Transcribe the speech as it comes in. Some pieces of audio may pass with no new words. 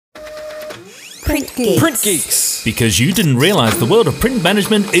Print Geeks. Print Geeks! Because you didn't realise the world of print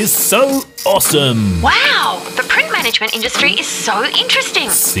management is so awesome! Wow! The print management industry is so interesting!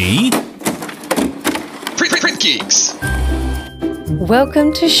 See? Print Geeks!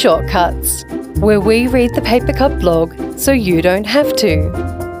 Welcome to Shortcuts, where we read the Papercut blog so you don't have to.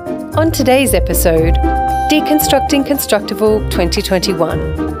 On today's episode, Deconstructing Constructival 2021,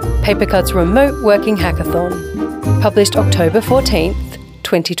 Papercut's Remote Working Hackathon, published October 14th,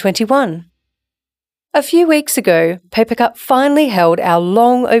 2021. A few weeks ago, Papercut finally held our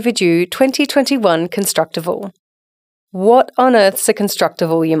long overdue 2021 Constructival. What on earth's a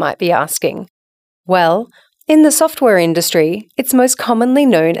Constructival, you might be asking? Well, in the software industry, it's most commonly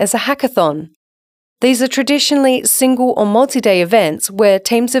known as a hackathon. These are traditionally single or multi-day events where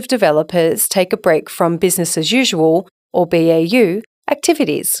teams of developers take a break from business as usual, or BAU,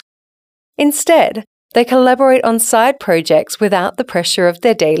 activities. Instead, they collaborate on side projects without the pressure of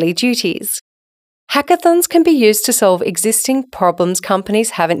their daily duties. Hackathons can be used to solve existing problems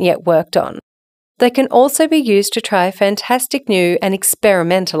companies haven't yet worked on. They can also be used to try fantastic new and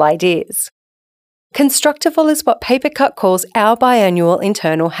experimental ideas. Constructival is what Papercut calls our biannual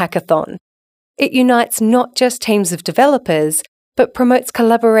internal hackathon. It unites not just teams of developers, but promotes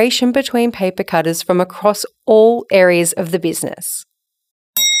collaboration between papercutters from across all areas of the business.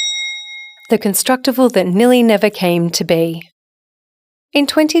 The Constructival that nearly never came to be. In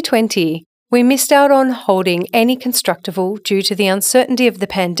 2020, we missed out on holding any Constructival due to the uncertainty of the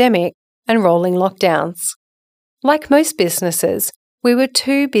pandemic and rolling lockdowns. Like most businesses, we were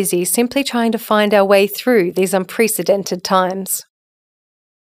too busy simply trying to find our way through these unprecedented times.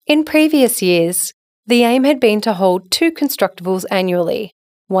 In previous years, the aim had been to hold 2 Constructivals annually,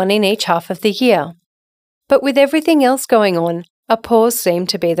 one in each half of the year. But with everything else going on, a pause seemed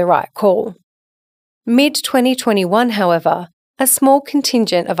to be the right call. Mid-2021, however, a small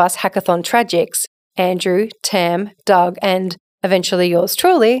contingent of us hackathon tragics, Andrew, Tam, Doug, and eventually yours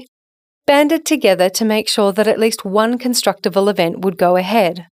truly, banded together to make sure that at least one Constructival event would go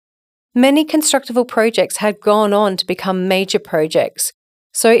ahead. Many Constructival projects had gone on to become major projects,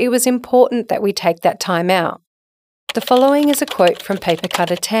 so it was important that we take that time out. The following is a quote from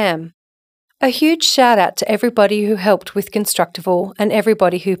Papercutter Tam. "A huge shout out to everybody who helped with Constructival and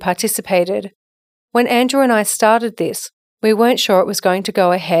everybody who participated. When Andrew and I started this, we weren't sure it was going to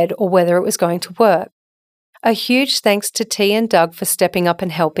go ahead or whether it was going to work. A huge thanks to T and Doug for stepping up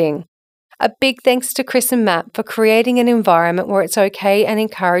and helping. A big thanks to Chris and Matt for creating an environment where it's okay and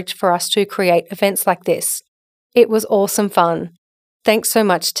encouraged for us to create events like this. It was awesome fun. Thanks so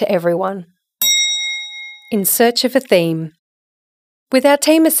much to everyone." In search of a theme. With our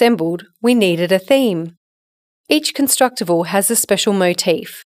team assembled, we needed a theme. Each Constructival has a special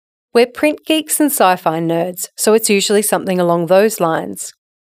motif. We're print geeks and sci-fi nerds, so it's usually something along those lines.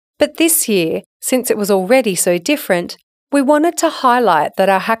 But this year, since it was already so different, we wanted to highlight that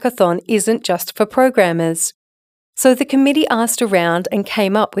our hackathon isn't just for programmers. So the committee asked around and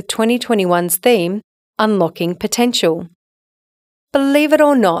came up with 2021's theme, Unlocking Potential. Believe it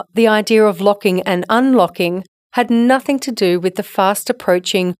or not, the idea of locking and unlocking had nothing to do with the fast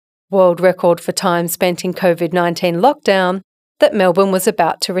approaching world record for time spent in COVID-19 lockdown that Melbourne was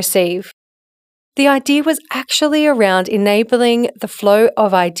about to receive. The idea was actually around enabling the flow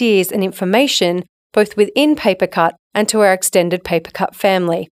of ideas and information both within Papercut and to our extended Papercut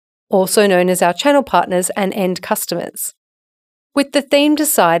family, also known as our channel partners and end customers. With the theme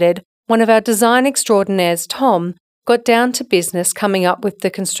decided, one of our design extraordinaires, Tom, got down to business coming up with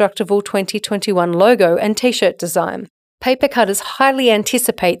the Constructival 2021 logo and t-shirt design. Papercutters highly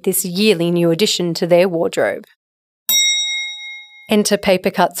anticipate this yearly new addition to their wardrobe. Enter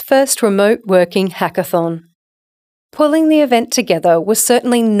Papercut's first remote working hackathon. Pulling the event together was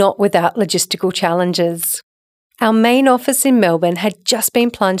certainly not without logistical challenges. Our main office in Melbourne had just been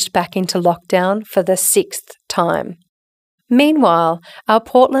plunged back into lockdown for the 6th time. Meanwhile, our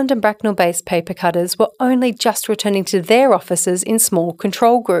Portland and Bracknell-based Papercutters were only just returning to their offices in small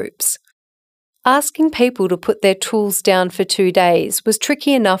control groups. Asking people to put their tools down for 2 days was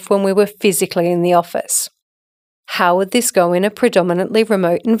tricky enough when we were physically in the office. How would this go in a predominantly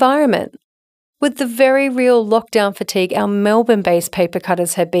remote environment? Would the very real lockdown fatigue our Melbourne-based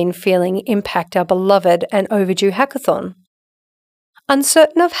Papercutters had been feeling impact our beloved and overdue hackathon?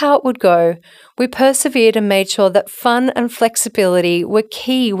 Uncertain of how it would go, we persevered and made sure that fun and flexibility were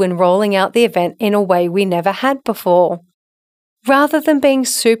key when rolling out the event in a way we never had before. Rather than being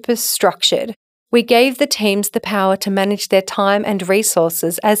super structured, we gave the teams the power to manage their time and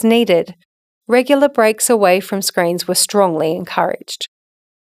resources as needed. Regular breaks away from screens were strongly encouraged.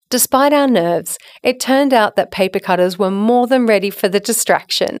 Despite our nerves, it turned out that Papercutters were more than ready for the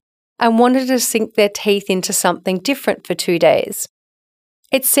distraction, and wanted to sink their teeth into something different for 2 days.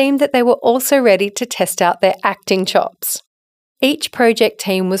 It seemed that they were also ready to test out their acting chops. Each project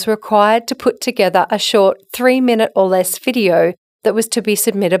team was required to put together a short 3-minute or less video that was to be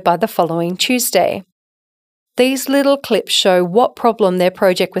submitted by the following Tuesday. These little clips show what problem their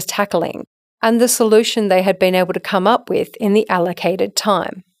project was tackling and the solution they had been able to come up with in the allocated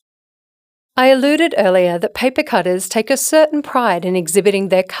time. I alluded earlier that paper cutters take a certain pride in exhibiting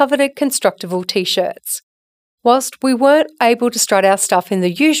their coveted Constructival t-shirts. Whilst we weren't able to strut our stuff in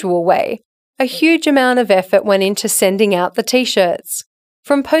the usual way, a huge amount of effort went into sending out the t-shirts,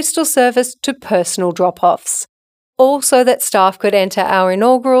 from postal service to personal drop-offs, all so that staff could enter our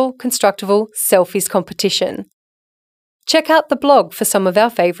inaugural Constructival Selfies competition. Check out the blog for some of our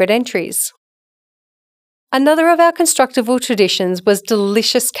favourite entries. Another of our Constructival traditions was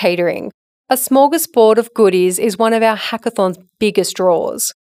delicious catering. A smorgasbord of goodies is one of our hackathon's biggest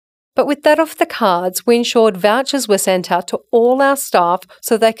draws. But with that off the cards, we ensured vouchers were sent out to all our staff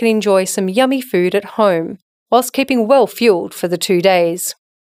so they could enjoy some yummy food at home, whilst keeping well fueled for the 2 days.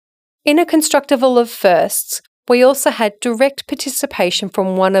 In a Constructival of firsts, we also had direct participation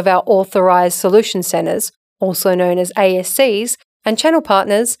from one of our authorised solution centres, also known as ASCs, and channel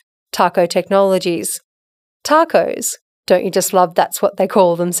partners, Taco Technologies. Tacos, don't you just love that's what they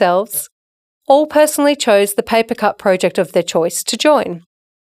call themselves? All personally chose the paper cut project of their choice to join.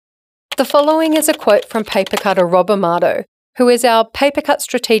 The following is a quote from paper cutter Rob Amato, who is our paper cut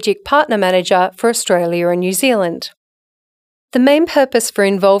strategic partner manager for Australia and New Zealand. The main purpose for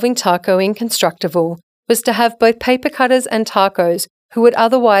involving Taco in Constructival was to have both paper cutters and tacos who would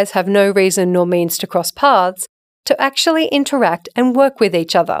otherwise have no reason nor means to cross paths to actually interact and work with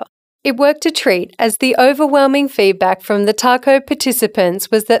each other. It worked a treat as the overwhelming feedback from the Taco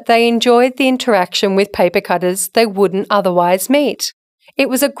participants was that they enjoyed the interaction with paper cutters they wouldn't otherwise meet. It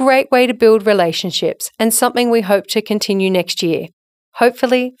was a great way to build relationships and something we hope to continue next year,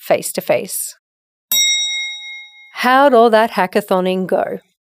 hopefully face to face. How'd all that hackathoning go?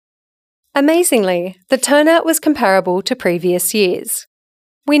 Amazingly, the turnout was comparable to previous years.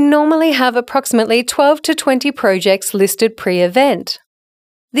 We normally have approximately 12 to 20 projects listed pre-event.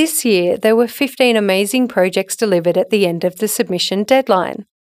 This year, there were 15 amazing projects delivered at the end of the submission deadline.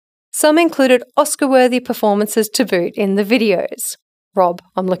 Some included Oscar-worthy performances to boot in the videos. Rob,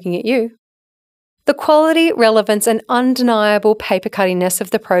 I'm looking at you. The quality, relevance and undeniable paper cuttingness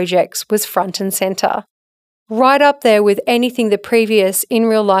of the projects was front and centre, right up there with anything the previous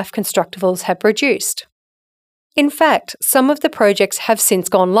in-real-life Constructivals had produced. In fact, some of the projects have since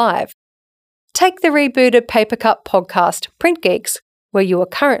gone live. Take the rebooted Paper Cut podcast, Print Geeks, where you are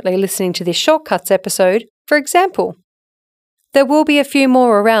currently listening to this Shortcuts episode, for example. There will be a few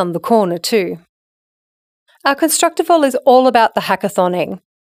more around the corner too. Our Constructival is all about the hackathoning,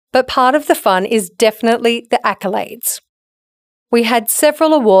 but part of the fun is definitely the accolades. We had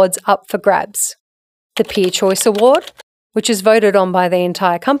several awards up for grabs. The Peer Choice Award, which is voted on by the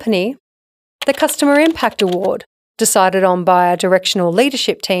entire company, the Customer Impact Award, decided on by our directional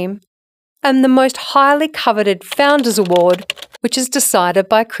leadership team, and the most highly coveted Founders Award, which is decided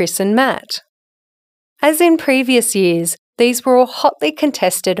by Chris and Matt. As in previous years, these were all hotly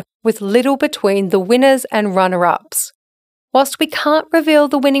contested with little between the winners and runner-ups. Whilst we can't reveal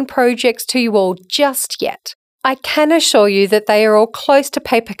the winning projects to you all just yet, I can assure you that they are all close to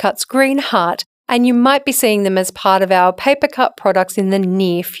Papercut's green heart and you might be seeing them as part of our Papercut products in the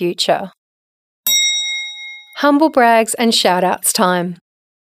near future. Humble brags and shout-outs time.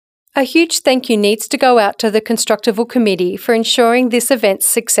 A huge thank you needs to go out to the Constructival Committee for ensuring this event's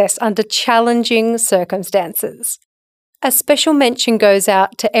success under challenging circumstances. A special mention goes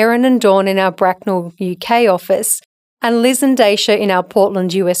out to Erin and Dawn in our Bracknell, UK office and Liz and Daisha in our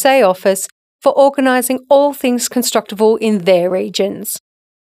Portland, USA office for organising all things Constructival in their regions.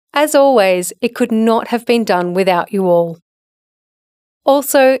 As always, it could not have been done without you all.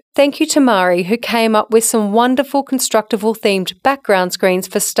 Also, thank you to Mari who came up with some wonderful Constructival-themed background screens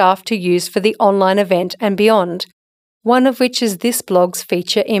for staff to use for the online event and beyond, one of which is this blog's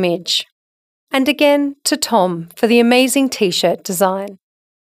feature image. And again to Tom for the amazing t-shirt design.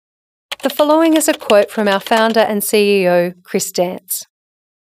 The following is a quote from our founder and CEO, Chris Dance.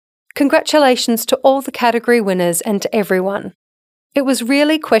 Congratulations to all the category winners and to everyone. It was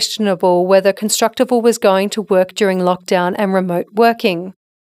really questionable whether Constructival was going to work during lockdown and remote working.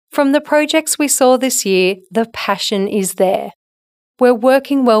 From the projects we saw this year, the passion is there. We're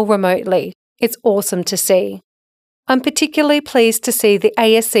working well remotely. It's awesome to see. I'm particularly pleased to see the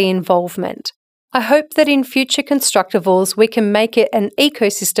ASC involvement. I hope that in future Constructivals we can make it an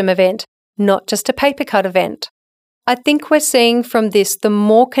ecosystem event, not just a paper cut event. I think we're seeing from this the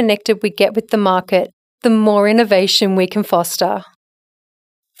more connected we get with the market, the more innovation we can foster.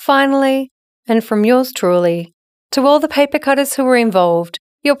 Finally, and from yours truly, to all the paper cutters who were involved,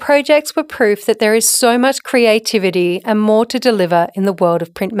 your projects were proof that there is so much creativity and more to deliver in the world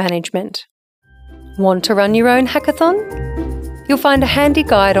of print management. Want to run your own hackathon? You'll find a handy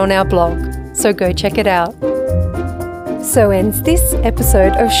guide on our blog, so go check it out. So ends this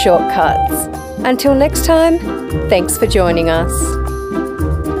episode of Shortcuts. Until next time, thanks for joining us.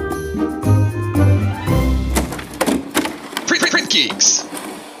 Print Geeks.